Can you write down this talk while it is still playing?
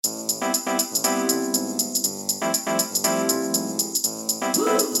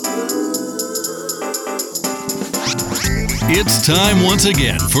It's time once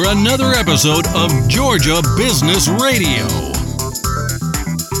again for another episode of Georgia Business Radio.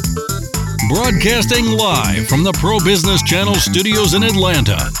 Broadcasting live from the Pro Business Channel studios in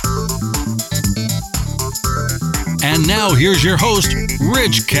Atlanta. And now here's your host,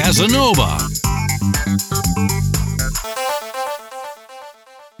 Rich Casanova.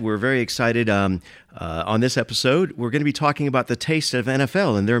 We're very excited. On this episode, we're going to be talking about the Taste of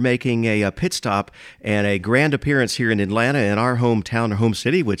NFL, and they're making a pit stop and a grand appearance here in Atlanta, in our hometown or home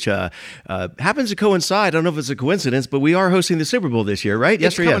city, which happens to coincide. I don't know if it's a coincidence, but we are hosting the Super Bowl this year, right?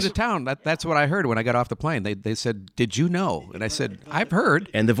 It's coming to town. That's what I heard when I got off the plane. They said, "Did you know?" And I said, "I've heard."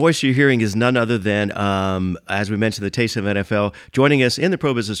 And the voice you're hearing is none other than, as we mentioned, the Taste of NFL. Joining us in the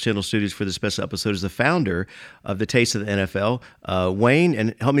Pro Business Channel studios for this special episode is the founder of the Taste of the NFL, Wayne.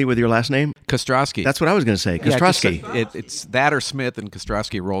 And help me with your last name. Kostrowski. That's what I was going to say, Kostrowski. Yeah, it's that or Smith, and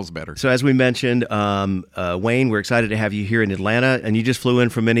Kostrowski rolls better. So as we mentioned, Wayne, we're excited to have you here in Atlanta, and you just flew in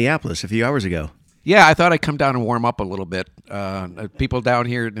from Minneapolis a few hours ago. Yeah, I thought I'd come down and warm up a little bit. People down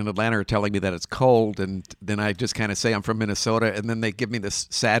here in Atlanta are telling me that it's cold, and then I just kind of say I'm from Minnesota, and then they give me this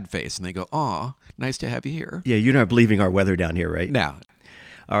sad face, and they go, "Aw, nice to have you here." Yeah, you're not believing our weather down here, right? No.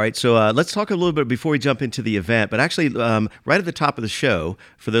 All right, so let's talk a little bit before we jump into the event, but actually right at the top of the show,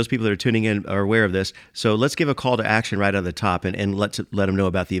 for those people that are tuning in are aware of this, so let's give a call to action right at the top and let them know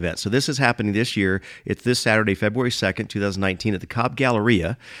about the event. So this is happening this year. It's this Saturday, February 2nd, 2019 at the Cobb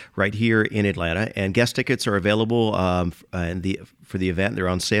Galleria right here in Atlanta, and guest tickets are available for the event. They're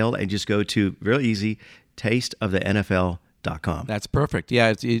on sale, and just go to, really easy, tasteofthenfl.com. That's perfect.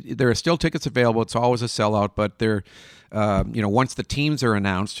 Yeah, there are still tickets available. It's always a sellout, but they're, once the teams are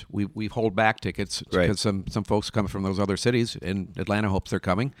announced, we hold back tickets because some folks come from those other cities, and Atlanta hopes they're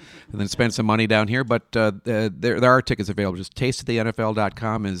coming, and then spend some money down here. But there are tickets available. Just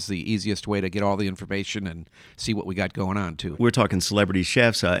tasteofthenfl.com is the easiest way to get all the information and see what we got going on too. We're talking celebrity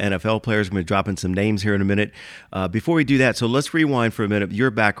chefs, NFL players. We're going to drop in some names here in a minute. Before we do that, so let's rewind for a minute.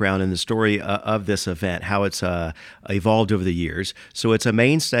 Your background and the story of this event, how it's evolved over the years. So it's a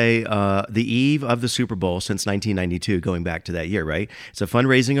mainstay, the eve of the Super Bowl since 1992. Going back to that year, right? It's a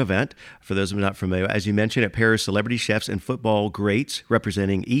fundraising event. For those who are not familiar, as you mentioned, it pairs celebrity chefs and football greats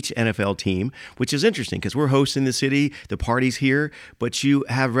representing each NFL team, which is interesting because we're hosting the city, the party's here, but you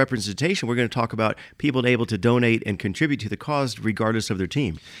have representation. We're going to talk about people able to donate and contribute to the cause regardless of their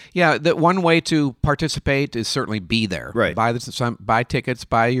team. Yeah, the one way to participate is certainly be there. Right. Buy tickets,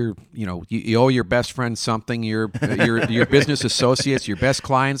 buy your, you owe your best friend something, your business associates, your best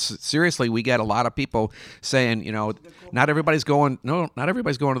clients. Seriously, we get a lot of people saying, not everybody's going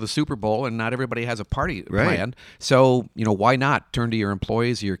to the Super Bowl, and not everybody has a party planned. So, why not turn to your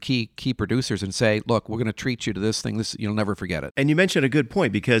employees, your key producers, and say, look, we're going to treat you to this thing. You'll never forget it. And you mentioned a good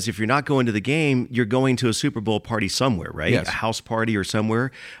point, because if you're not going to the game, you're going to a Super Bowl party somewhere, right? Yes. A house party or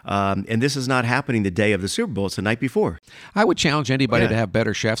somewhere. And this is not happening the day of the Super Bowl. It's the night before. I would challenge anybody to have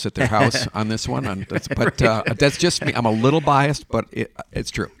better chefs at their house on this one. But that's just me. I'm a little biased, but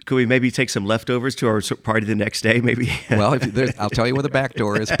it's true. Could we maybe take some leftovers to our party the next day, maybe? Well, I'll tell you where the back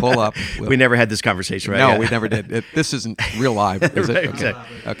door is. Pull up. We never had this conversation, right? No, we never did. This isn't real live, is it? Right, Okay.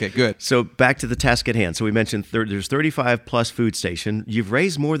 exactly. Okay, good. So back to the task at hand. So we mentioned there's 35 plus food stations. You've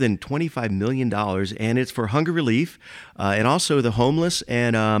raised more than $25 million, and it's for hunger relief and also the homeless,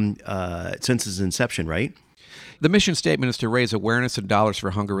 and since its inception, right? The mission statement is to raise awareness and dollars for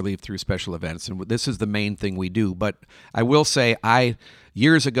hunger relief through special events, and this is the main thing we do. But I will say,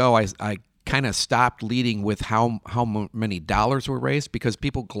 years ago, I kind of stopped leading with how many dollars were raised, because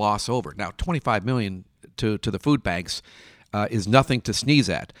people gloss over. Now, $25 million to the food banks is nothing to sneeze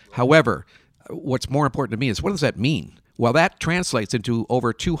at. However, what's more important to me is, what does that mean? Well, that translates into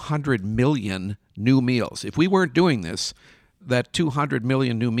over 200 million new meals. If we weren't doing this, that 200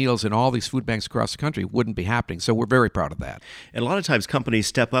 million new meals in all these food banks across the country wouldn't be happening. So we're very proud of that. And a lot of times companies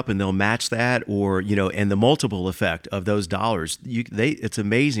step up and they'll match that, or, and the multiple effect of those dollars. It's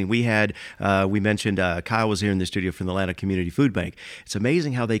amazing. We mentioned Kyle was here in the studio from the Atlanta Community Food Bank. It's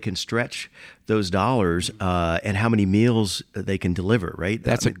amazing how they can stretch those dollars and how many meals they can deliver, right?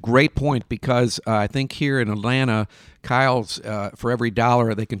 That's a great point, because I think here in Atlanta, Kyle's, for every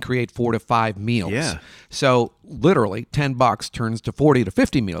 $1, they can create 4 to 5 meals. Yeah. So literally $10 turns to 40 to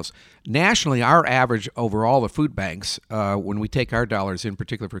 50 meals. Nationally, our average over all the food banks, when we take our dollars, in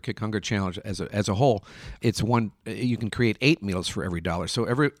particular for Kick Hunger Challenge as a whole, it's you can create 8 meals for every $1. So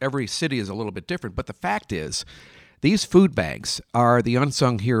every city is a little bit different. But the fact is, these food banks are the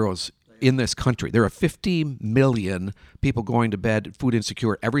unsung heroes in this country. There are 50 million people going to bed food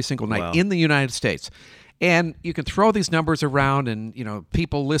insecure every single night in the United States. And you can throw these numbers around and,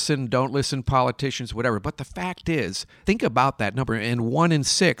 people listen, don't listen, politicians, whatever. But the fact is, think about that number. And 1 in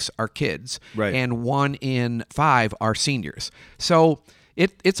 6 are kids. Right. And 1 in 5 are seniors. So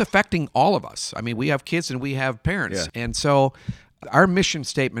it's affecting all of us. I mean, we have kids and we have parents. Yeah. And so our mission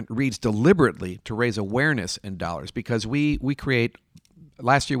statement reads deliberately to raise awareness in dollars because we create,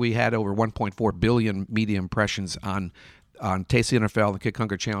 last year we had over 1.4 billion media impressions on Taste the NFL, the Kick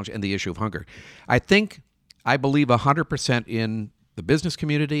Hunger Challenge, and the issue of hunger. I believe 100% in the business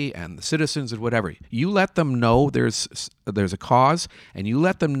community and the citizens and whatever. You let them know there's a cause, and you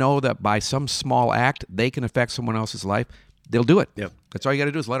let them know that by some small act they can affect someone else's life, they'll do it. Yep. That's all you got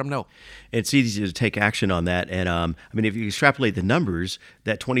to do is let them know. It's easy to take action on that. And if you extrapolate the numbers,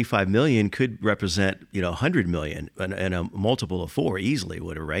 that 25 million could represent, 100 million and a multiple of 4 easily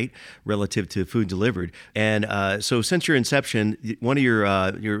would have, right? Relative to food delivered. And so since your inception, one of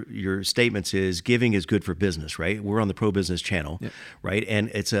your statements is giving is good for business, right? We're on the Pro Business channel, yep. Right? And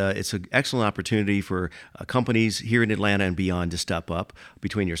it's an excellent opportunity for companies here in Atlanta and beyond to step up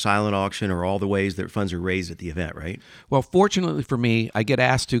between your silent auction or all the ways that funds are raised at the event, right? Well, fortunately for me, I get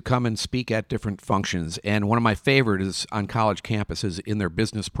asked to come and speak at different functions, and one of my favorite is on college campuses in their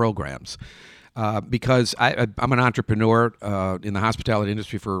business programs. Because I'm an entrepreneur in the hospitality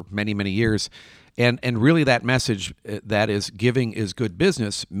industry for many, many years, and really that message that is giving is good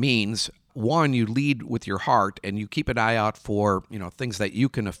business means, one, you lead with your heart and you keep an eye out for things that you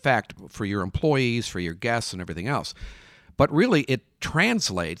can affect for your employees, for your guests, and everything else. But really, it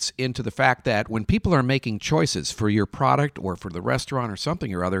translates into the fact that when people are making choices for your product or for the restaurant or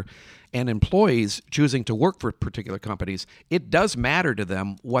something or other, and employees choosing to work for particular companies, it does matter to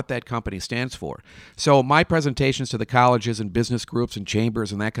them what that company stands for. So my presentations to the colleges and business groups and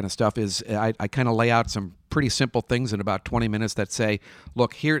chambers and that kind of stuff is I kind of lay out some pretty simple things in about 20 minutes that say,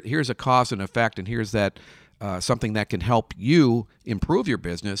 look, here's a cause and effect, and here's that something that can help you improve your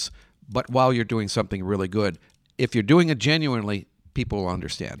business, but while you're doing something really good. If you're doing it genuinely, people will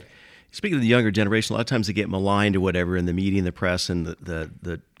understand. Speaking of the younger generation, a lot of times they get maligned or whatever in the media and the press and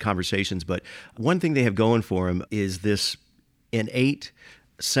the conversations. But one thing they have going for them is this innate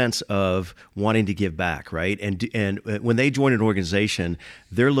sense of wanting to give back, right? And when they join an organization,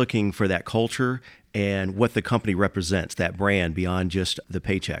 they're looking for that culture and what the company represents, that brand, beyond just the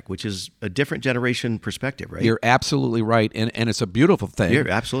paycheck, which is a different generation perspective, right? You're absolutely right, and it's a beautiful thing. Yeah,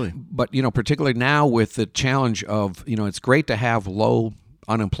 absolutely. But, particularly now with the challenge of, it's great to have low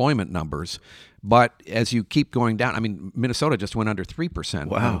unemployment numbers, but as you keep going down, Minnesota just went under 3%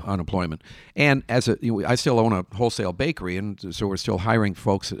 Wow. unemployment. And I still own a wholesale bakery, and so we're still hiring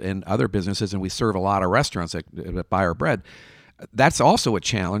folks in other businesses, and we serve a lot of restaurants that buy our bread. That's also a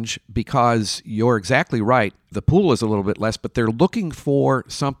challenge because you're exactly right. The pool is a little bit less, but they're looking for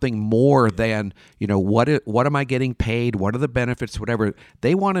something more than, what am I getting paid? What are the benefits? Whatever.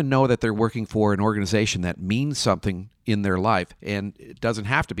 They want to know that they're working for an organization that means something in their life. And it doesn't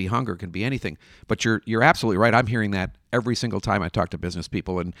have to be hunger, it can be anything. But you're absolutely right. I'm hearing that every single time I talk to business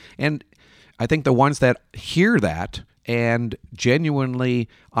people. And I think the ones that hear that and genuinely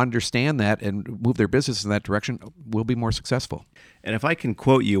understand that and move their business in that direction will be more successful. And if I can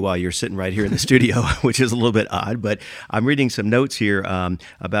quote you while you're sitting right here in the studio, which is a little bit odd, but I'm reading some notes here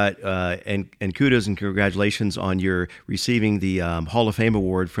about, and kudos and congratulations on your receiving the Hall of Fame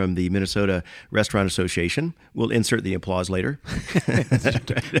award from the Minnesota Restaurant Association. We'll insert the applause later.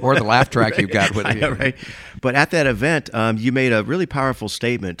 Or the laugh track you've got with you. Right. But at that event, you made a really powerful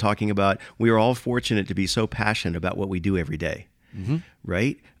statement talking about we are all fortunate to be so passionate about what we do every day, mm-hmm.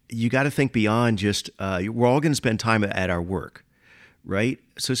 Right? You got to think beyond just, we're all going to spend time at our work. Right?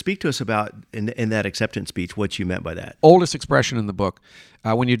 So speak to us about, in that acceptance speech, what you meant by that. Oldest expression in the book,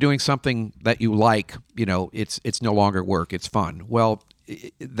 when you're doing something that you like, it's no longer work, it's fun. Well,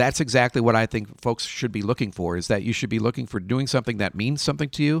 that's exactly what I think folks should be looking for, is that you should be looking for doing something that means something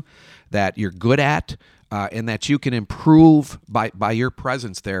to you, that you're good at, and that you can improve by your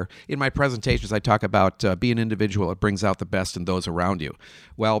presence there. In my presentations, I talk about be an individual that brings out the best in those around you.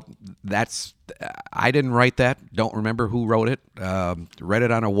 Well, I didn't write that. Don't remember who wrote it. Read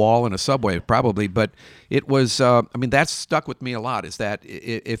it on a wall in a subway, probably. But it was, that's stuck with me a lot, is that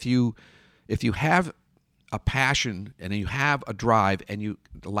if you have a passion and you have a drive and you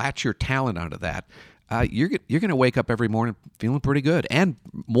latch your talent onto that, you're going to wake up every morning feeling pretty good. And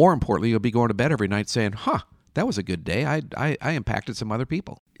more importantly, you'll be going to bed every night saying, that was a good day. I impacted some other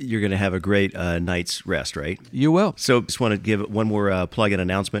people. You're going to have a great night's rest, right? You will. So just want to give one more plug and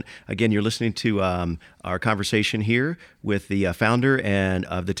announcement. Again, you're listening to our conversation here with the founder and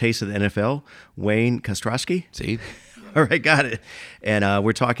of the Taste of the NFL, Wayne Kostrowski. See? All right, got it. And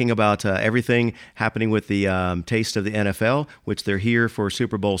we're talking about everything happening with the Taste of the NFL, which they're here for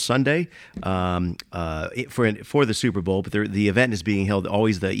Super Bowl Sunday for the Super Bowl. But the event is being held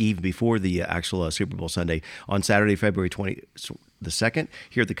always the eve before the actual Super Bowl Sunday on Saturday, February 22nd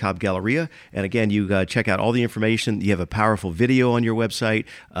here at the Cobb Galleria. And again, you check out all the information. You have a powerful video on your website.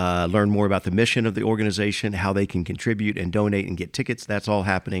 Learn more about the mission of the organization, how they can contribute and donate and get tickets. That's all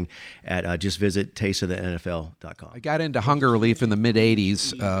happening at just visit tasteofthenfl.com. I got into hunger relief in the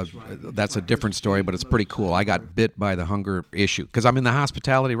mid-'80s. That's a different story, but it's pretty cool. I got bit by the hunger issue because I'm in the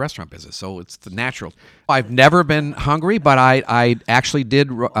hospitality restaurant business, so it's the natural. I've never been hungry, but I actually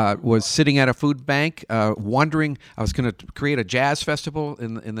was sitting at a food bank wondering, I was going to create a jazz festival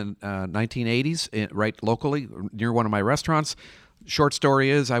in the 1980s, right locally near one of my restaurants. Short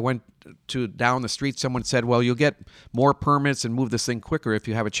story is I went to down the street. Someone said, well, you'll get more permits and move this thing quicker if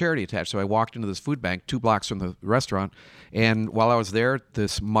you have a charity attached. So I walked into this food bank 2 blocks from the restaurant. And while I was there,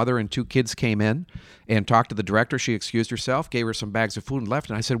 this mother and 2 kids came in and talked to the director. She excused herself, gave her some bags of food and left.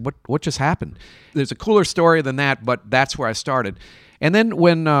 And I said, what just happened? There's a cooler story than that, but that's where I started. And then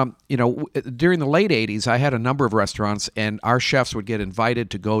when, during the late 80s, I had a number of restaurants, and our chefs would get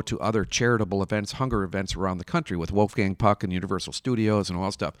invited to go to other charitable events, hunger events around the country with Wolfgang Puck and Universal Studios and all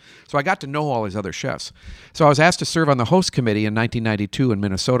that stuff. So I got to know all these other chefs. So I was asked to serve on the host committee in 1992 in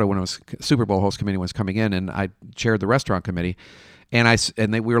Minnesota when it was Super Bowl host committee was coming in, and I chaired the restaurant committee. And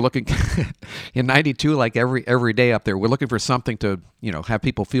we were looking in '92, like every day up there. We're looking for something to, have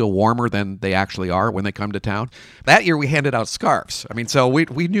people feel warmer than they actually are when they come to town. That year we handed out scarves. I mean, so we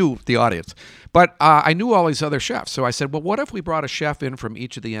knew the audience, but I knew all these other chefs. So I said, well, what if we brought a chef in from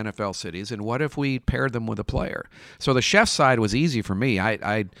each of the NFL cities, and what if we paired them with a player? So the chef side was easy for me.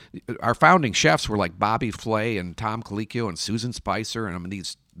 Our founding chefs were like Bobby Flay and Tom Colicchio and Susan Spicer, and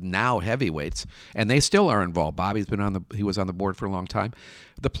these now heavyweights, and they still are involved. Bobby's he was on the board for a long time.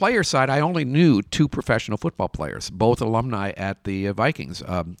 The player side, I only knew 2 professional football players, both alumni at the Vikings.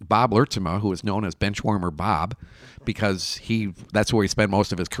 Bob Lertzema, who is known as Benchwarmer Bob, because that's where he spent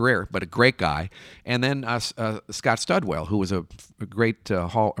most of his career, but a great guy. And then Scott Studwell, who was a great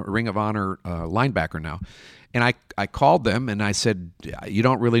Ring of Honor linebacker now. And I called them and I said, you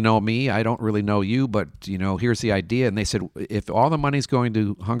don't really know me, I don't really know you, but here's the idea. And they said, if all the money's going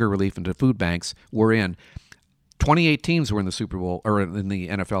to hunger relief and to food banks, we're in. 28 teams were in the Super Bowl or in the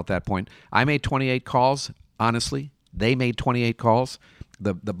NFL at that point. I made 28 calls, honestly. They made 28 calls.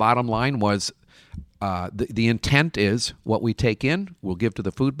 The bottom line was the intent is what we take in, we'll give to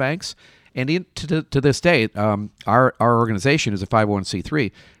the food banks. And to this day, our organization is a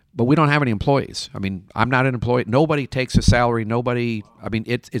 501c3. But we don't have any employees. I mean, I'm not an employee. Nobody takes a salary.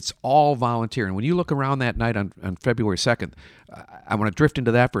 It's all volunteer. And when you look around that night on February 2nd, I want to drift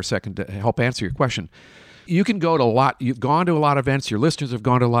into that for a second to help answer your question. You can go to you've gone to a lot of events. Your listeners have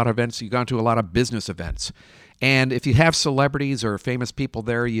gone to a lot of events. You've gone to a lot of business events. And if you have celebrities or famous people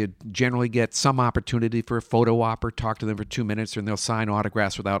there, you generally get some opportunity for a photo op or talk to them for 2 minutes, and they'll sign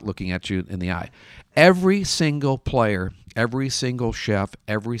autographs without looking at you in the eye. Every single player, every single chef,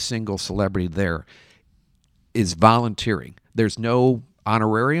 every single celebrity there is volunteering. There's no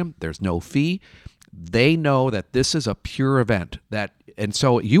honorarium. There's no fee. They know that this is a pure event. And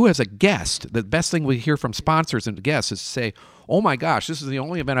so you as a guest, the best thing we hear from sponsors and guests is to say, oh my gosh, this is the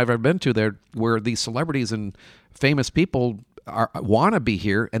only event I've ever been to there where these celebrities and famous people want to be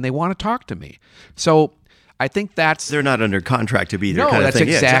here and they want to talk to me. So I think they're not under contract to be there. No, kind that's of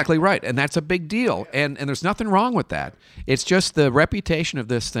thing. exactly right. And that's a big deal. And there's nothing wrong with that. It's just the reputation of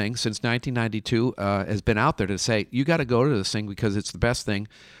this thing since 1992 has been out there to say, you got to go to this thing because it's the best thing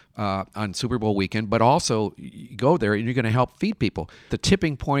on Super Bowl weekend, but also you go there and you're going to help feed people. The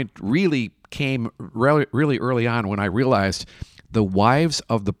tipping point really came really early on when I realized the wives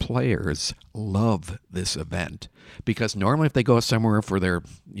of the players love this event, because normally if they go somewhere for their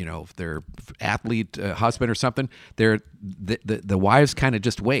athlete husband or something, the wives kind of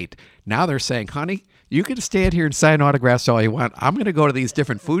just wait. Now they're saying, honey, you can stand here and sign autographs all you want. I'm going to go to these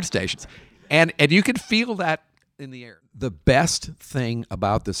different food stations. And you can feel that in the air. The best thing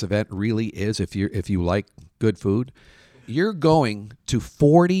about this event really is, if you like good food, you're going to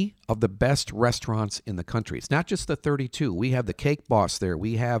 40 of the best restaurants in the country. It's not just the 32. We have the Cake Boss there.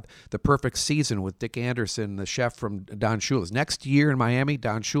 We have the Perfect Season with Dick Anderson, the chef from Don Shula's. Next year in Miami,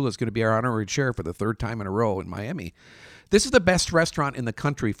 Don Shula is going to be our honorary chair for the 3rd time in a row in Miami. This is the best restaurant in the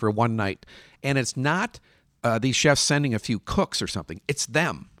country for one night. And it's not these chefs sending a few cooks or something. It's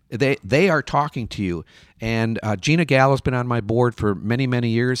them. They are talking to you. And Gina Gallo's been on my board for many, many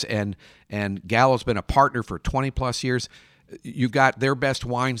years, and Gallo's been a partner for 20-plus years. You've got their best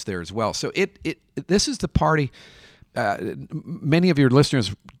wines there as well. So this is the party. many of your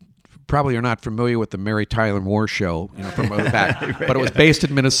listeners probably are not familiar with the Mary Tyler Moore Show, from back, but it was based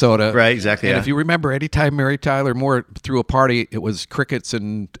in Minnesota. Right, exactly. And yeah. if you remember, anytime Mary Tyler Moore threw a party, it was crickets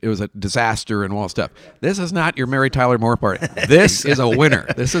and it was a disaster and all stuff. This is not your Mary Tyler Moore party. This is a winner.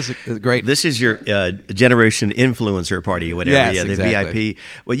 This is great. This is your generation influencer party, or whatever. Yes, yeah, the exactly. VIP.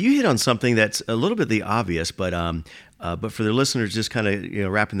 Well, you hit on something that's a little bit the obvious, but for the listeners, just kind of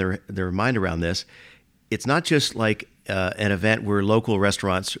wrapping their mind around this, it's not just like an event where local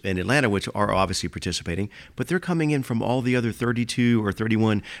restaurants in Atlanta, which are obviously participating, but they're coming in from all the other 32 or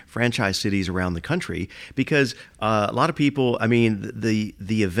 31 franchise cities around the country, because a lot of people, the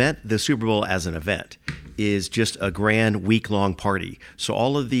event, the Super Bowl as an event, is just a grand week-long party. So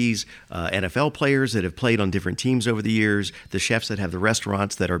all of these NFL players that have played on different teams over the years, the chefs that have the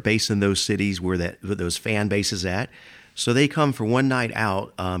restaurants that are based in those cities where those fan base is at, so they come for one night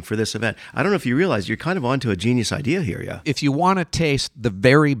out for this event. I don't know if you realize you're kind of onto a genius idea here, yeah? If you want to taste the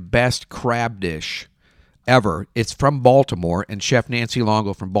very best crab dish ever, it's from Baltimore, and Chef Nancy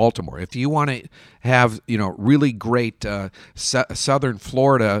Longo from Baltimore. If you want to have really great Southern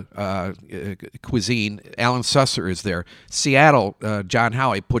Florida cuisine, Alan Susser is there. Seattle, John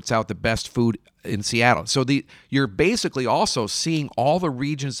Howie puts out the best food in Seattle. So you're basically also seeing all the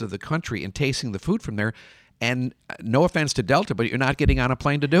regions of the country and tasting the food from there. And no offense to Delta, but you're not getting on a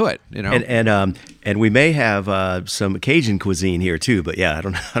plane to do it, And we may have some Cajun cuisine here too, but yeah, I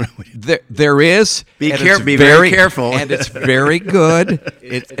don't know. There is. Be very careful. And it's very good.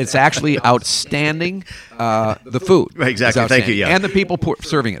 It's actually outstanding. The food. Right, exactly. Thank you. Yeah. And the people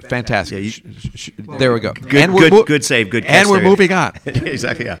serving it, fantastic. Yeah, there we go. Good save. Good. And we're moving on.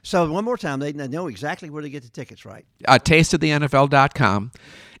 Exactly. Yeah. So one more time, they know exactly where to get the tickets, right? Tasteofthenfl.com.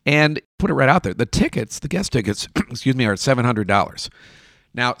 And put it right out there. The guest tickets, are $700.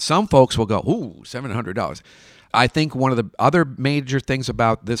 Now, some folks will go, ooh, $700. I think one of the other major things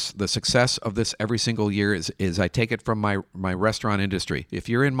about the success of this every single year is I take it from my restaurant industry. If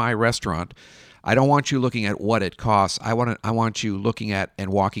you're in my restaurant, I don't want you looking at what it costs. I want you looking at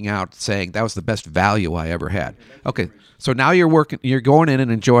and walking out saying that was the best value I ever had. Okay, so now you're going in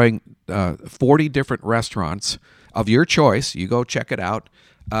and enjoying 40 different restaurants of your choice. You go check it out.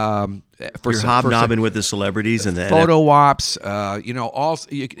 You're hobnobbing with the celebrities and the photo ops.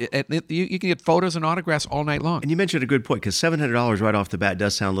 You can get photos and autographs all night long. And you mentioned a good point, because $700 right off the bat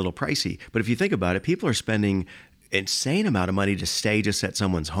does sound a little pricey. But if you think about it, people are spending insane amount of money to stay just at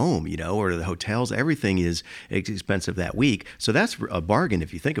someone's home, or the hotels. Everything is expensive that week. So that's a bargain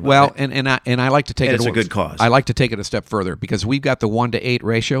if you think about it. Well, and I like to take it. It's a good cause. I like to take it a step further, because we've got the 1-to-8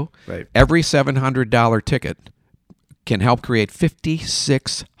 ratio. Right. Every $700 ticket can help create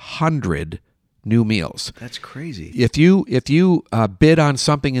 5,600 new meals. That's crazy. If you bid on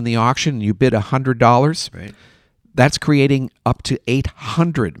something in the auction, and you bid $100, right, that's creating up to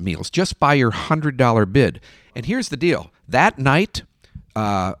 800 meals just by your $100 bid. And here's the deal: that night,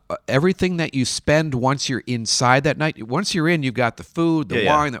 everything that you spend once you're inside that night, once you're in, you've got the food, the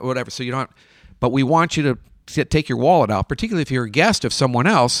wine, whatever. So you don't. But we want you to take your wallet out, particularly if you're a guest of someone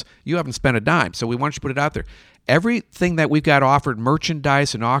else. You haven't spent a dime, so we want you to put it out there. Everything that we've got offered,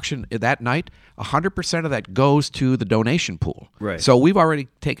 merchandise and auction that night, 100% of that goes to the donation pool. Right. So we've already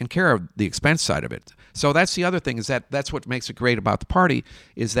taken care of the expense side of it. So that's the other thing, is that's what makes it great about the party,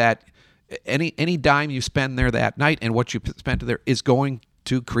 is that any dime you spend there that night and what you spent there is going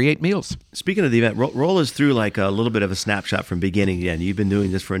to create meals. Speaking of the event, roll us through like a little bit of a snapshot from beginning to end. You've been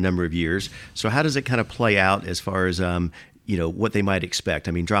doing this for a number of years. So how does it kind of play out as far as what they might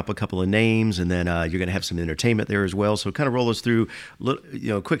expect? Drop a couple of names, and then you're going to have some entertainment there as well. So kind of roll us through,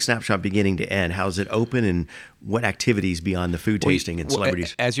 a quick snapshot beginning to end. How is it open, and what activities beyond the food tasting and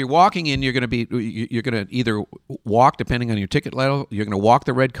celebrities? As you're walking in, you're going to either walk, depending on your ticket level, you're going to walk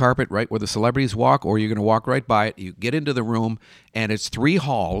the red carpet right where the celebrities walk, or you're going to walk right by it. You get into the room, and it's 3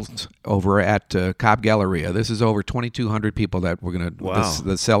 halls over at Cobb Galleria. This is over 2,200 people that we're going to,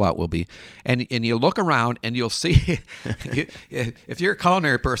 the sellout will be. And you look around, and you'll see, if you're a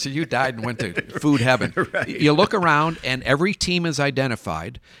culinary person, you died and went to food heaven. Right. You look around, and every team is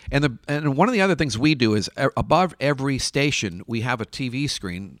identified. And one of the other things we do is above every station, we have a TV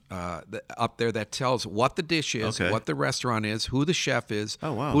screen up there that tells what the dish is, what the restaurant is, who the chef is,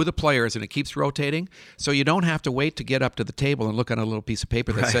 who the player is, and it keeps rotating. So you don't have to wait to get up to the table and look on a little piece of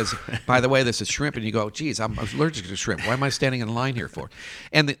paper that says, by the way, this is shrimp, and you go, geez, I'm allergic to shrimp. Why am I standing in line here for?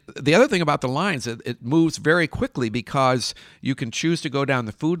 And the other thing about the lines, it moves very quickly, because you can choose to go down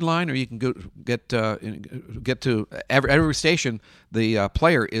the food line, or you can get to every station. The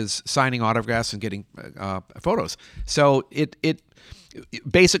player is signing autographs and getting photos. So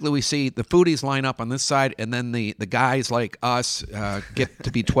basically we see the foodies line up on this side, and then the guys like us get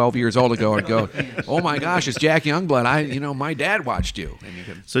to be 12 years old ago and go, oh my gosh, it's Jack Youngblood. My dad watched you. And you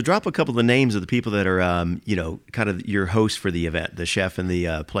can, So drop a couple of the names of the people that are, kind of your hosts for the event, the chef and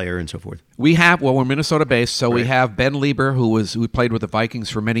the player and so forth. we're Minnesota-based, so we have Ben Lieber, who played with the Vikings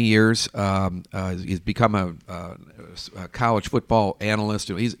for many years. He's become a college football analyst.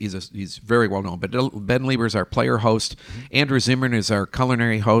 He's very well known. But Ben Lieber is our player host. Andrew Zimmern is our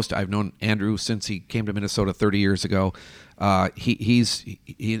culinary host. I've known Andrew since he came to Minnesota 30 years ago.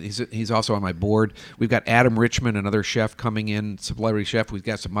 He's also on my board. We've got Adam Richmond, another chef coming in, celebrity chef. We've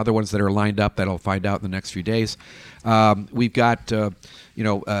got some other ones that are lined up that I'll find out in the next few days. We've got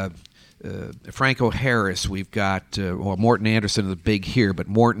Franco Harris. We've got Morton Anderson, the big here, but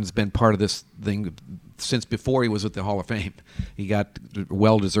Morton's been part of this thing since before he was at the Hall of Fame. He got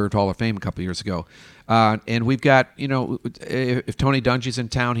well-deserved Hall of Fame a couple of years ago. And we've got, if Tony Dungy's in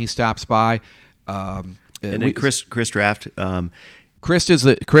town, he stops by. And then Chris Draft. Chris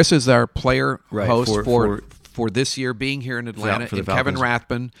is our player Right, host for for this year being here in Atlanta. for the And Kevin Falcons.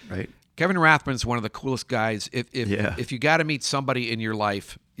 Rathbun. Right. Kevin Rathbun's one of the coolest guys. Yeah. If you got to meet somebody in your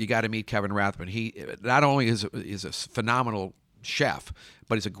life, you got to meet Kevin Rathbun. He not only is a phenomenal chef,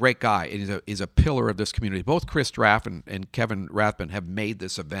 but he's a great guy, and he's a pillar of this community. Both Chris Draft and Kevin Rathbun have made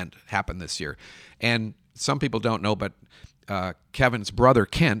this event happen this year. And some people don't know, but Kevin's brother,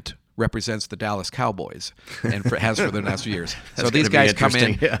 Kent, represents the Dallas Cowboys and has for the last few years. So these gonna be guys come in,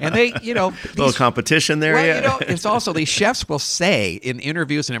 interesting, yeah. and they, A little competition there, well, yeah. it's also these chefs will say in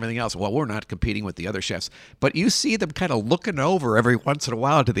interviews and everything else, well, we're not competing with the other chefs. But you see them kind of looking over every once in a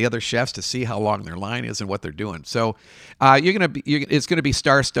while to the other chefs to see how long their line is and what they're doing. So it's going to be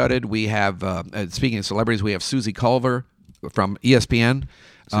star-studded. We have, speaking of celebrities, we have Susie Culver from ESPN.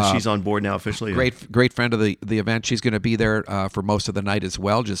 So she's on board now officially. Great friend of the event. She's going to be there for most of the night as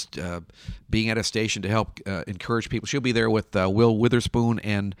well, just being at a station to help encourage people. She'll be there with Will Witherspoon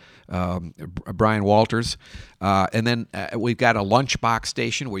and Brian Walters. And then we've got a lunchbox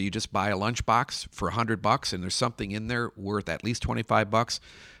station where you just buy a lunchbox for $100, and there's something in there worth at least $25.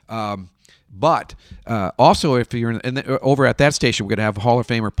 But also, if you're over at that station, we're going to have Hall of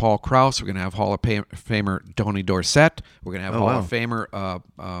Famer Paul Krause. We're going to have Hall of Famer Tony Dorsett. We're going to have Hall of Famer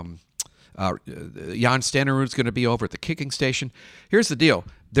Jan Stenerud's going to be over at the kicking station. Here's the deal.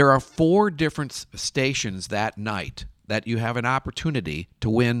 There are 4 different stations that night that you have an opportunity to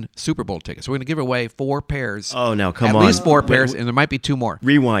win Super Bowl tickets. We're going to give away 4 pairs. Oh, now come at on. At least 4 pairs, and there might be 2 more.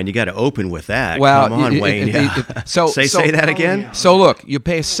 Rewind. You got to open with that. Well, come on, Wayne. Say that again. So look, you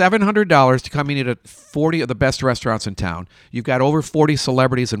pay $700 to come in at 40 of the best restaurants in town. You've got over 40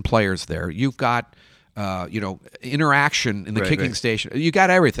 celebrities and players there. You've got interaction in the kicking station. You got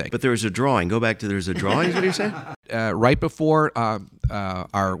everything. But there's a drawing. Go back to there's a drawing, is what you're saying? Right before our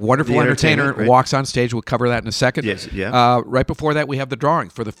wonderful The entertainer entertainment, right. walks on stage. We'll cover that in a second. Yes, yeah. Right before that, we have the drawing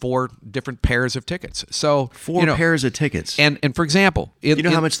for the 4 different pairs of tickets. So 4 pairs of tickets. And for example, you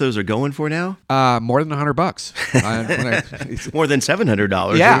know how much those are going for now? more than $100. More than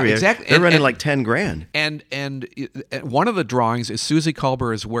 $700. Yeah, exactly. They're running And- like $10,000. And one of the drawings is Susie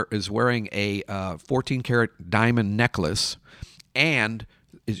Culber is wearing a 14-karat diamond necklace, and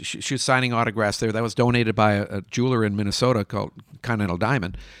she was signing autographs there. That was donated by a jeweler in Minnesota called Continental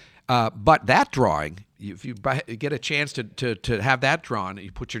Diamond. But that drawing, if you get a chance to have that drawn,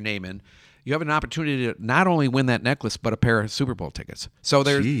 you put your name in, you have an opportunity to not only win that necklace, but a pair of Super Bowl tickets. So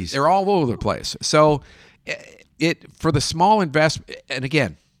they're all over the place. So for the small investment, and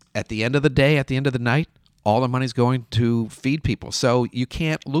again, at the end of the day, at the end of the night, all the money's going to feed people. So you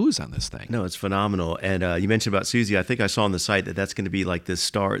can't lose on this thing. No, it's phenomenal. And you mentioned about Susie. I think I saw on the site that's going to be like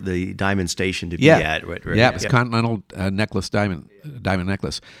the diamond station to be at. Right? Yeah, it's Continental necklace, diamond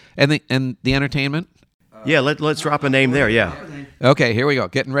necklace. And the entertainment? Yeah, let's drop a name there, yeah. Okay, here we go.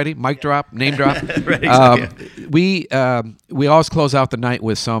 Getting ready. Mic drop, name drop. Right, exactly. We always close out the night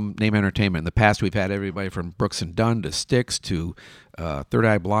with some name entertainment. In the past, we've had everybody from Brooks and Dunn to Styx to Third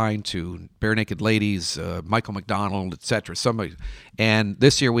Eye Blind to Bare Naked Ladies, Michael McDonald, etc. Somebody, and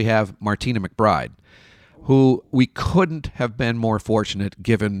this year we have Martina McBride, who we couldn't have been more fortunate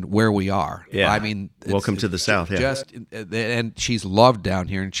given where we are. Yeah. I mean, Welcome to the South, yeah. And she's loved down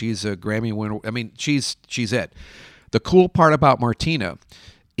here, and she's a Grammy winner. I mean, she's it. The cool part about Martina,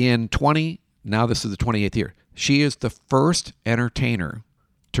 now this is the 28th year, she is the first entertainer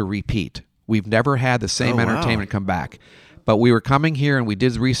to repeat. We've never had the same entertainment come back. But we were coming here, and we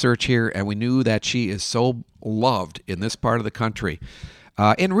did research here, and we knew that she is so loved in this part of the country.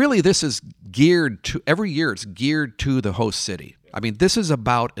 And really, this is every year it's geared to the host city. I mean, this is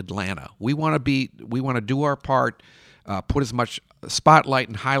about Atlanta. We want to do our part, put as much spotlight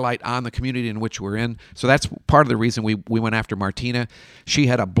and highlight on the community in which we're in. So that's part of the reason we went after Martina. She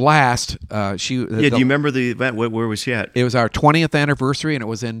had a blast. Do you remember the event? Where was she at? It was our 20th anniversary, and it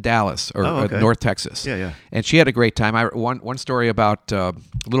was in Dallas, or North Texas. Yeah. And she had a great time. One story about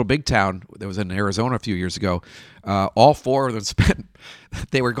Little Big Town that was in Arizona a few years ago. All four of them spent.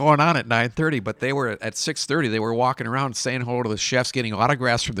 They were going on at 9:30, but they were at 6:30. They were walking around saying hello to the chefs, getting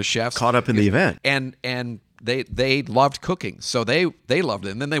autographs from the chefs. Caught up in the event. And they loved cooking, so they loved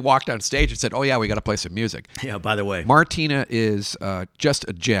it. And then they walked on stage and said, "Oh yeah, we got to play some music." Yeah. By the way, Martina is just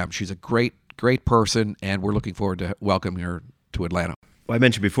a gem. She's a great person, and we're looking forward to welcoming her to Atlanta. Well, I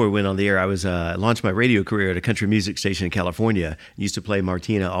mentioned before we went on the air, I was launched my radio career at a country music station in California. Used to play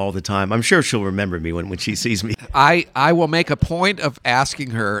Martina all the time. I'm sure she'll remember me when she sees me. I will make a point of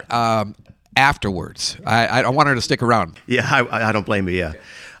asking her afterwards. I don't want her to stick around. Yeah, I don't blame you. Yeah.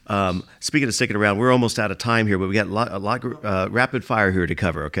 Speaking of sticking around, we're almost out of time here, but we got a lot rapid fire here to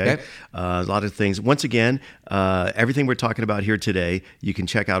cover, okay? A lot of things. Once again, everything we're talking about here today, you can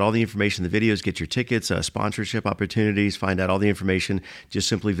check out all the information, the videos, get your tickets, sponsorship opportunities, find out all the information. Just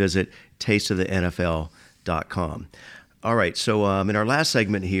simply visit tasteofthenfl.com. All right, so in our last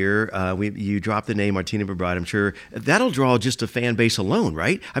segment here, you dropped the name Martina McBride. I'm sure that'll draw just a fan base alone,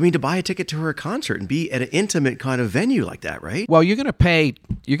 right? I mean, to buy a ticket to her concert and be at an intimate kind of venue like that, right? Well, you're gonna pay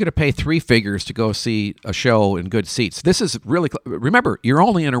three figures to go see a show in good seats. This is really remember, you're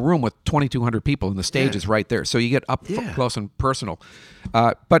only in a room with 2,200 people, and the stage is right there, so you get up close and personal.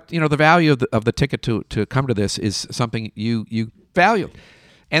 But the value of the ticket to come to this is something you value.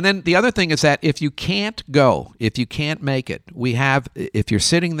 And then the other thing is that if you can't go, if you can't make it, if you're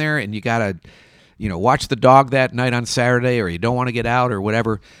sitting there and you got to, watch the dog that night on Saturday, or you don't want to get out or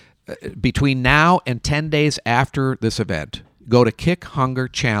whatever, between now and 10 days after this event, go to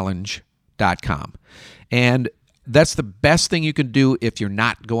kickhungerchallenge.com. And that's the best thing you can do if you're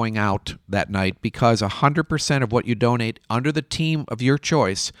not going out that night, because 100% of what you donate under the team of your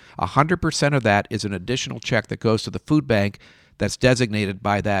choice, 100% of that is an additional check that goes to the food bank that's designated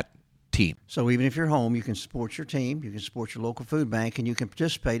by that team. So even if you're home, you can support your team, you can support your local food bank, and you can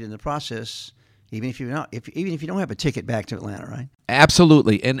participate in the process, even if you don't have a ticket back to Atlanta, right?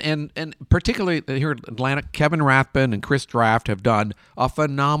 Absolutely, and particularly here in Atlanta, Kevin Rathbun and Chris Draft have done a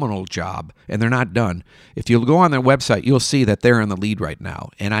phenomenal job, and they're not done. If you go on their website, you'll see that they're in the lead right now,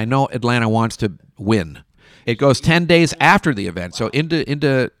 and I know Atlanta wants to win. It goes 10 days after the event, so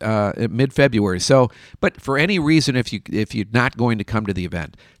into mid-February. So, but for any reason, if you're not going to come to the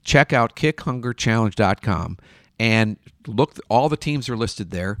event, check out kickhungerchallenge.com and look. All the teams are listed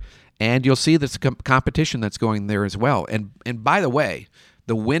there, and you'll see this competition that's going there as well. And by the way,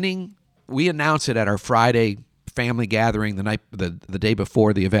 we announce it at our Friday family gathering the day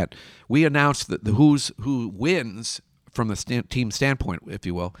before the event. We announced who wins from the team standpoint, if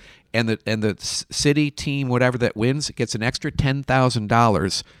you will, and the city team, whatever that wins, gets an extra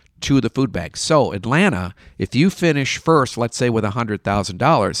 $10,000 to the food bank. So Atlanta, if you finish first, let's say with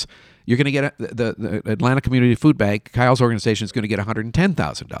 $100,000, you're going to get the Atlanta Community Food Bank, Kyle's organization, is going to get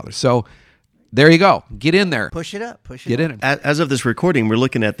 $110,000. So there you go. Get in there. Push it up. Get in. As of this recording, we're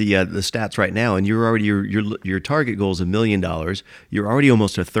looking at the stats right now, and you're already your target goal is $1 million. You're already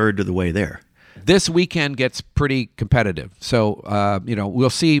almost a third of the way there. This weekend gets pretty competitive. So,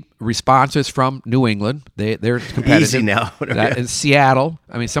 we'll see responses from New England. They're competitive. Easy now. In Seattle.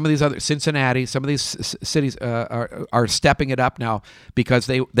 I mean, some of these other, Cincinnati, some of these cities are stepping it up now because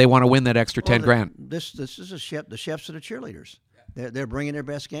they want to win that extra $10,000. This is the chefs are the cheerleaders. They're bringing their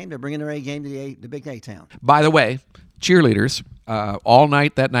best game. They're bringing their A game to the big A town. By the way, cheerleaders, all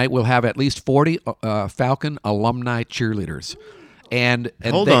night that night we'll have at least 40 Falcon alumni cheerleaders. And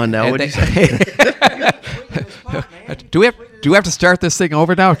hold on now. What did you say? Do we have to start this thing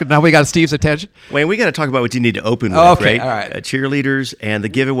over now? Now we got Steve's attention. Wayne, we got to talk about what you need to open with, okay, right? All right. Cheerleaders and the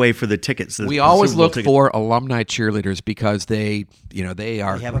giveaway for the tickets. We always look for alumni cheerleaders because they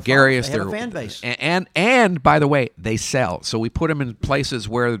are gregarious. They have a fan base. And by the way, they sell. So we put them in places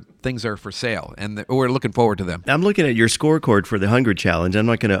where things are for sale, and we're looking forward to them. I'm looking at your scorecard for the Hunger Challenge. I'm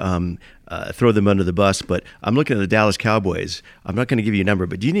not going to throw them under the bus, but I'm looking at the Dallas Cowboys. I'm not going to give you a number,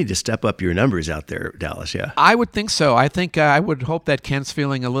 but you need to step up your numbers out there, Dallas, yeah? I would think so. I think I would hope that Ken's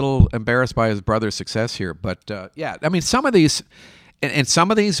feeling a little embarrassed by his brother's success here. But, yeah, I mean, some of these and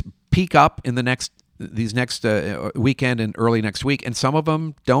some of these peak up in these next weekend and early next week, and some of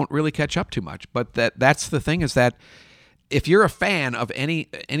them don't really catch up too much. But that's the thing, is that if you're a fan of any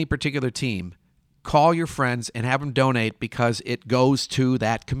particular team, call your friends and have them donate because it goes to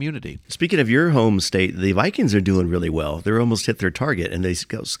that community. Speaking of your home state, the Vikings are doing really well. They're almost hit their target, and they've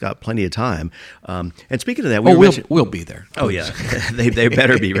got plenty of time. And speaking of that, we'll be there. Oh, yeah. they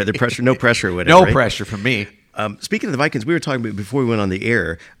better be. Right? No pressure. Whatever, no right? pressure from me. Speaking of the Vikings, we were talking about before we went on the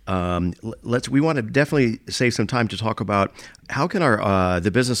air. We want to definitely save some time to talk about how can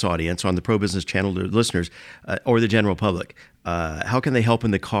the business audience on the Pro Business Channel, the listeners, or the general public, how can they help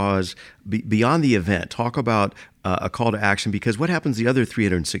in the cause beyond the event? Talk about a call to action, because what happens the other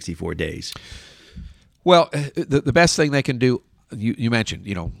 364 days? Well, the best thing they can do. You mentioned,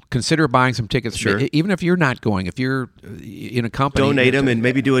 consider buying some tickets. Sure. Even if you're not going, if you're in a company, donate them and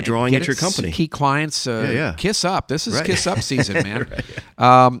maybe do a drawing at your company. Key clients, Kiss Up. This is right. Kiss Up season, man.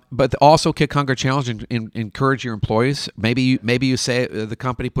 Right. But also Kick Hunger Challenge and encourage your employees. Maybe you say the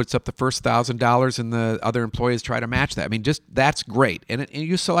company puts up the first $1,000 and the other employees try to match that. I mean, just that's great. And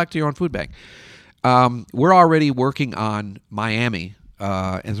you select your own food bank. We're already working on Miami.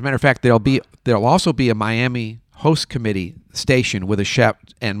 As a matter of fact, there'll also be a Miami host committee station with a chef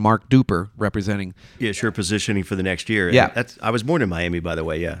and Mark Duper representing. Yeah, sure, positioning for the next year. Yeah. I was born in Miami, by the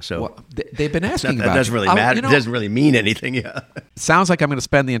way, yeah. So well, they've been asking about that doesn't really matter. It doesn't really mean anything, yeah. Sounds like I'm going to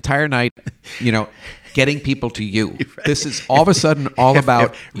spend the entire night, getting people to you. Right. This is all of a sudden all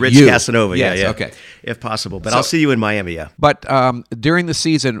about Rich you. Casanova, yes, yeah. Okay. If possible. But I'll see you in Miami, yeah. But during the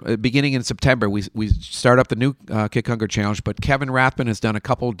season, beginning in September, we start up the new Kick Hunger Challenge. But Kevin Rathman has done a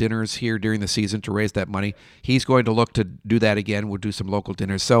couple dinners here during the season to raise that money. He's going to look to do that again. We'll do some local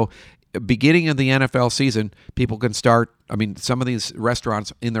dinners. So beginning of the NFL season, people can start. I mean, some of these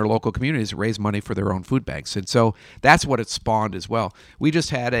restaurants in their local communities raise money for their own food banks. And so that's what it spawned as well. We just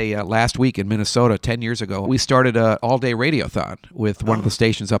had last week in Minnesota, 10 years ago, we started an all-day radiothon with one of the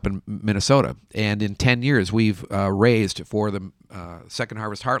stations up in Minnesota. And in 10 years, we've raised for the Second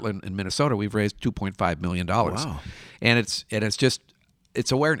Harvest Heartland in Minnesota, we've raised $2.5 million. Wow. And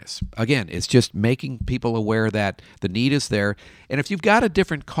it's awareness. Again, it's just making people aware that the need is there. And if you've got a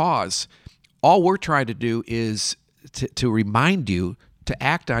different cause, all we're trying to do is to remind you to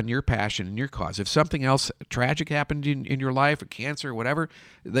act on your passion and your cause. If something else tragic happened in your life, or cancer or whatever,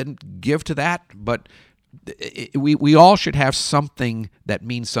 then give to that. But we all should have something that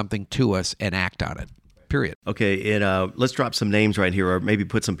means something to us and act on it. Period. Okay, and let's drop some names right here, or maybe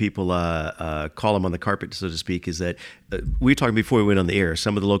put some people, call them on the carpet, so to speak, is that we were talking before we went on the air,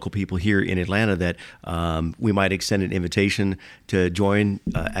 some of the local people here in Atlanta that we might extend an invitation to join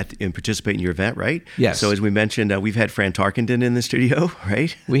and participate in your event, right? Yes. So as we mentioned, we've had Fran Tarkenton in the studio,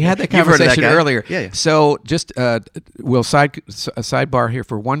 right? We had that You've heard of that conversation guy? earlier. Yeah. So just we'll sidebar here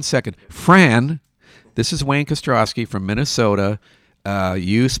for 1 second. Fran, this is Wayne Kostrowski from Minnesota.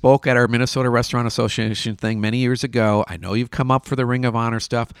 You spoke at our Minnesota Restaurant Association thing many years ago. I know you've come up for the Ring of Honor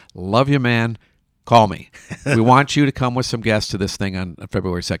stuff. Love you, man. Call me. We want you to come with some guests to this thing on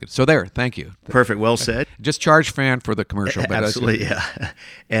February 2nd. So there, thank you. Perfect. Well said. Just charge Fran for the commercial. But absolutely, yeah.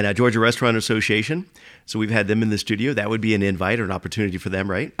 And Georgia Restaurant Association. So we've had them in the studio. That would be an invite or an opportunity for them,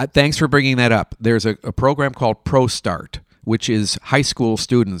 right? Thanks for bringing that up. There's a program called Pro Start, which is high school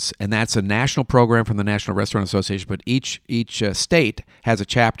students, and that's a national program from the National Restaurant Association, but each state has a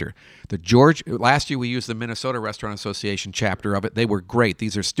chapter. Last year we used the Minnesota Restaurant Association chapter of it. They were great.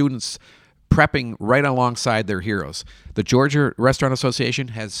 These are students prepping right alongside their heroes. The Georgia Restaurant Association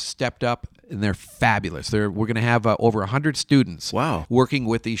has stepped up, and they're fabulous. We're going to have over 100 students working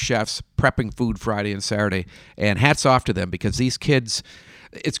with these chefs, prepping food Friday and Saturday, and hats off to them, because these kids...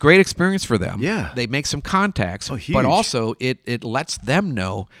 It's a great experience for them. Yeah. They make some contacts, huge. but also it lets them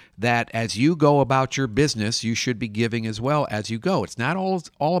know that as you go about your business, you should be giving as well as you go. It's not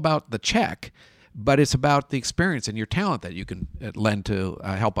all about the check, but it's about the experience and your talent that you can lend to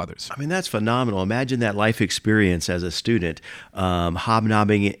help others. I mean, that's phenomenal. Imagine that life experience as a student,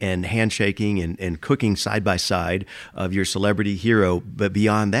 hobnobbing and handshaking and cooking side by side of your celebrity hero. But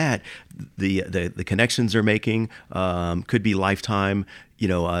beyond that, the connections they're making could be lifetime.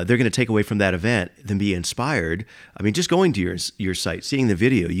 They're going to take away from that event, then be inspired. I mean, just going to your site, seeing the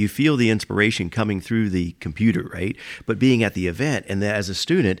video, you feel the inspiration coming through the computer, right? But being at the event, and as a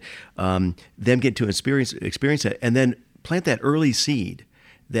student, them get to experience it, and then plant that early seed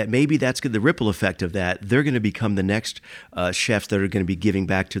that maybe that's good. The ripple effect of that, they're going to become the next chefs that are going to be giving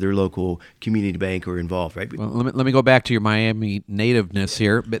back to their local community bank or involved, right? Well, let me go back to your Miami nativeness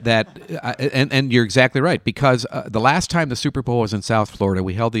here, but and you're exactly right, because the last time the Super Bowl was in South Florida,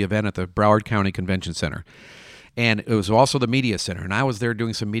 we held the event at the Broward County Convention Center. And it was also the media center, and I was there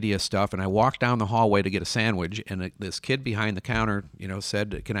doing some media stuff, and I walked down the hallway to get a sandwich, and this kid behind the counter,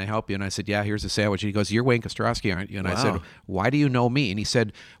 said, "Can I help you?" And I said, "Yeah, here's a sandwich." And he goes, "You're Wayne Kostrowski, aren't you?" And I said, "Why do you know me?" And he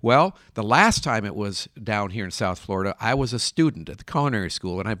said, "Well, the last time it was down here in South Florida, I was a student at the culinary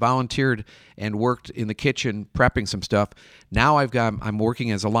school, and I volunteered and worked in the kitchen prepping some stuff. Now I'm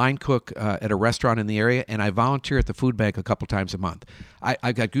working as a line cook at a restaurant in the area, and I volunteer at the food bank a couple times a month."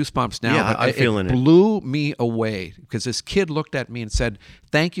 I've got goosebumps now. Yeah, but I'm feeling it. It blew me away because this kid looked at me and said,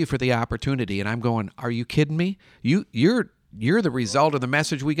 "Thank you for the opportunity." And I'm going, "Are you kidding me? You're the result of the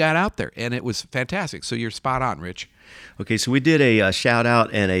message we got out there," and it was fantastic. So you're spot on, Rich. Okay, so we did a shout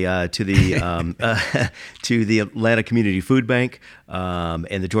out and to the to the Atlanta Community Food Bank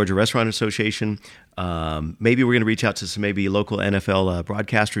and the Georgia Restaurant Association. Maybe we're going to reach out to some maybe local NFL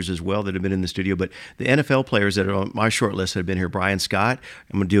broadcasters as well that have been in the studio. But the NFL players that are on my short list that have been here, Brian Scott,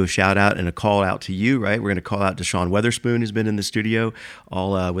 I'm going to do a shout out and a call out to you, right? We're going to call out to Sean Weatherspoon, who's been in the studio,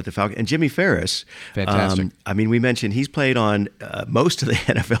 all with the Falcons, and Jimmy Ferris. Fantastic. We mentioned he's played on most of the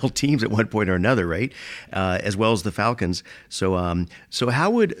NFL teams at one point or another, right? As well as the Falcons. So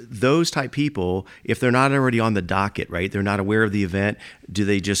how would those type people, if they're not already on the docket, right? They're not aware of the event, do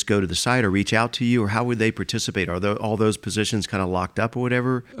they just go to the site or reach out to you, or how would they participate? Are all those positions kind of locked up or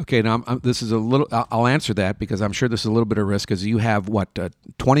whatever? Okay, now this is a little. I'll answer that because I'm sure this is a little bit of risk because you have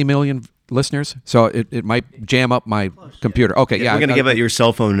 20 million listeners, so it might jam up my computer. Okay, yeah, we're going to give out your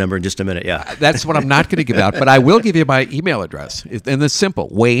cell phone number in just a minute. Yeah, that's what I'm not going to give out, but I will give you my email address, and it's simple: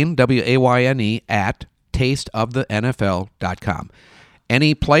 Wayne WAYNE @ tasteofthenfl.com.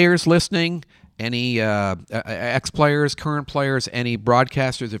 Any players listening? Any ex-players, current players, any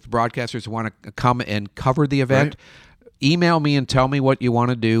broadcasters, if broadcasters want to come and cover the event, email me and tell me what you want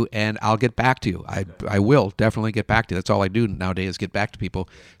to do, and I'll get back to you. I will definitely get back to you. That's all I do nowadays, get back to people.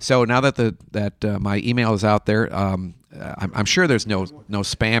 So now that my email is out there, I'm sure there's no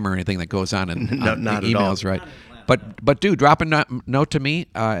spam or anything that goes on in not emails, right? But do drop a note to me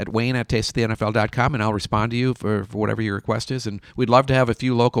at Wayne at tasteofthenfl.com, and I'll respond to you for whatever your request is. And we'd love to have a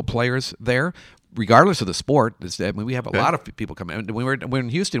few local players there, regardless of the sport. We have a lot of people come in. When we were in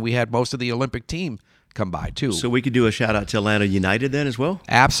Houston, we had most of the Olympic team come by too. So we could do a shout out to Atlanta United then as well?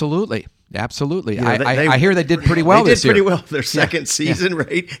 Absolutely. I hear they did pretty well this year. They did pretty well their second season,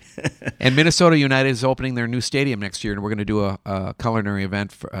 right? And Minnesota United is opening their new stadium next year, and we're going to do a culinary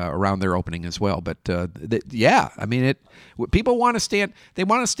event around their opening as well. But people want to stand. They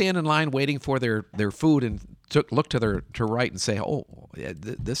want to stand in line waiting for their food and look to their right and say, "Oh, yeah,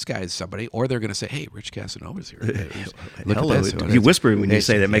 this guy's somebody," or they're going to say, "Hey, Rich Casanova's here." Look Hello. at this. You whisper when you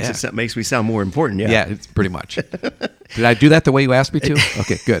say that. Makes me sound more important. Yeah, it's pretty much. Did I do that the way you asked me to?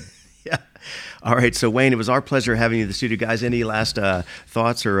 Okay, good. Yeah. All right. So, Wayne, it was our pleasure having you in the studio. Guys, any last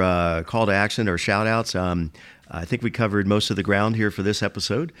thoughts or call to action or shout outs? I think we covered most of the ground here for this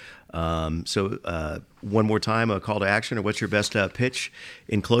episode. So one more time, a call to action, or what's your best pitch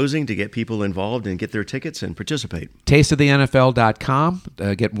in closing to get people involved and get their tickets and participate? Tasteofthenfl.com.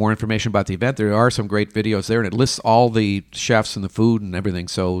 Get more information about the event. There are some great videos there, and it lists all the chefs and the food and everything,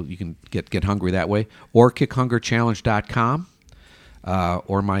 so you can get hungry that way. Or kickhungerchallenge.com.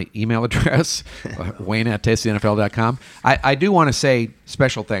 Or my email address, Wayne at tasteofthenfl.com. I do want to say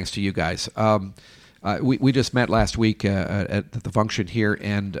special thanks to you guys. We just met last week at the function here,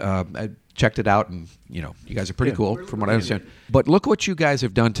 and I checked it out, and you guys are pretty cool from what I understand. But look what you guys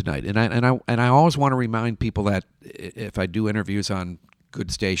have done tonight, and I always want to remind people that if I do interviews on good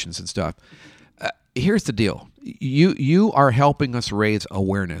stations and stuff, here's the deal: you are helping us raise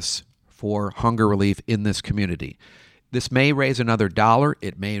awareness for hunger relief in this community. This may raise another $1.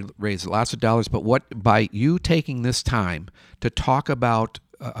 It may raise lots of dollars. But by you taking this time to talk about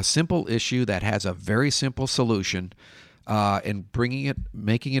a simple issue that has a very simple solution and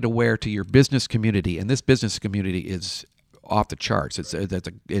making it aware to your business community, and this business community is off the charts. It's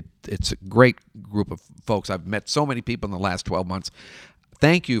a great group of folks. I've met so many people in the last 12 months.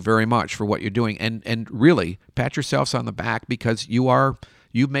 Thank you very much for what you're doing, and really pat yourselves on the back because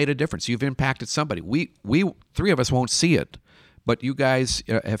you've made a difference. You've impacted somebody. We three of us won't see it, but you guys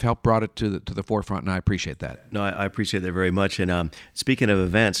have helped brought it to the forefront, and I appreciate that. No, I appreciate that very much. And speaking of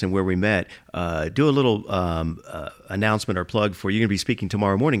events and where we met, do a little announcement or plug for you're going to be speaking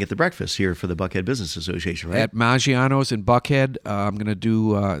tomorrow morning at the breakfast here for the Buckhead Business Association, right? At Maggiano's in Buckhead. I'm going to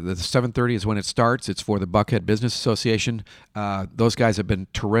do the 7:30 is when it starts. It's for the Buckhead Business Association. Those guys have been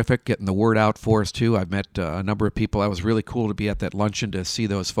terrific getting the word out for us, too. I've met a number of people. It was really cool to be at that luncheon to see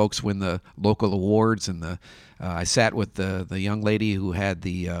those folks win the local awards, and I sat with the young young lady who had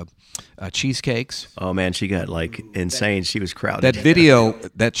the cheesecakes. Oh man, she got like insane. She was crowded. That video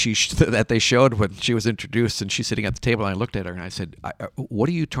that that they showed when she was introduced, and she's sitting at the table, and I looked at her and I said, "What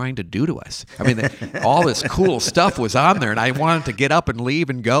are you trying to do to us?" I mean, all this cool stuff was on there, and I wanted to get up and leave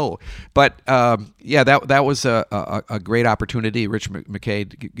and go. But that was a great opportunity. Rich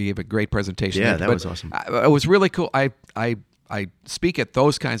McKay gave a great presentation. Yeah, that was awesome. It was really cool. I speak at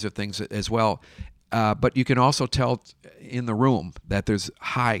those kinds of things as well. But you can also tell in the room that there's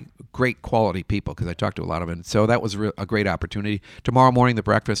great quality people, because I talked to a lot of them. So that was a great opportunity. Tomorrow morning, the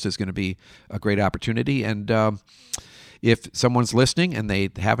breakfast is going to be a great opportunity. And if someone's listening and they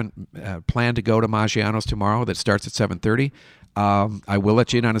haven't planned to go to Maggiano's tomorrow, that starts at 7:30, I will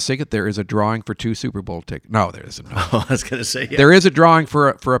let you in on a secret. There is a drawing for 2 Super Bowl tickets. No, there isn't. No. I was going to say, yeah. There is a drawing for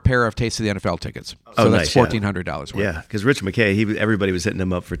a pair of Taste of the NFL tickets. So that's nice, $1,400 worth. Yeah, because Rich McKay, everybody was hitting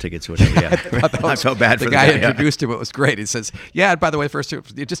him up for tickets. Whatever. Yeah. I felt bad for the guy. Introduced him. It was great. He says, "Yeah, by the way, first you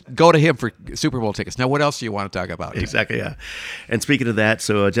just go to him for Super Bowl tickets." Now, what else do you want to talk about? Exactly. Yeah. And speaking of that,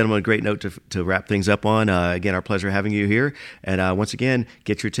 so gentlemen, a great note to wrap things up on. Again, our pleasure having you here. And once again,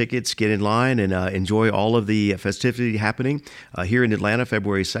 get your tickets, get in line, and enjoy all of the festivity happening here in Atlanta,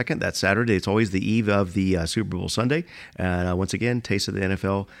 February 2nd. That's Saturday. It's always the eve of the Super Bowl Sunday. And once again,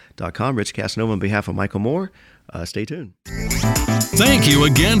 tasteofthenfl.com. Rich Casanova on behalf of Michael Moore. Stay tuned. Thank you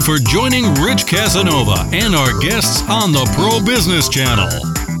again for joining Rich Casanova and our guests on the Pro Business Channel.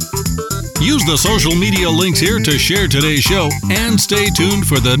 Use the social media links here to share today's show, and stay tuned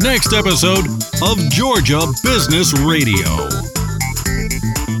for the next episode of Georgia Business Radio.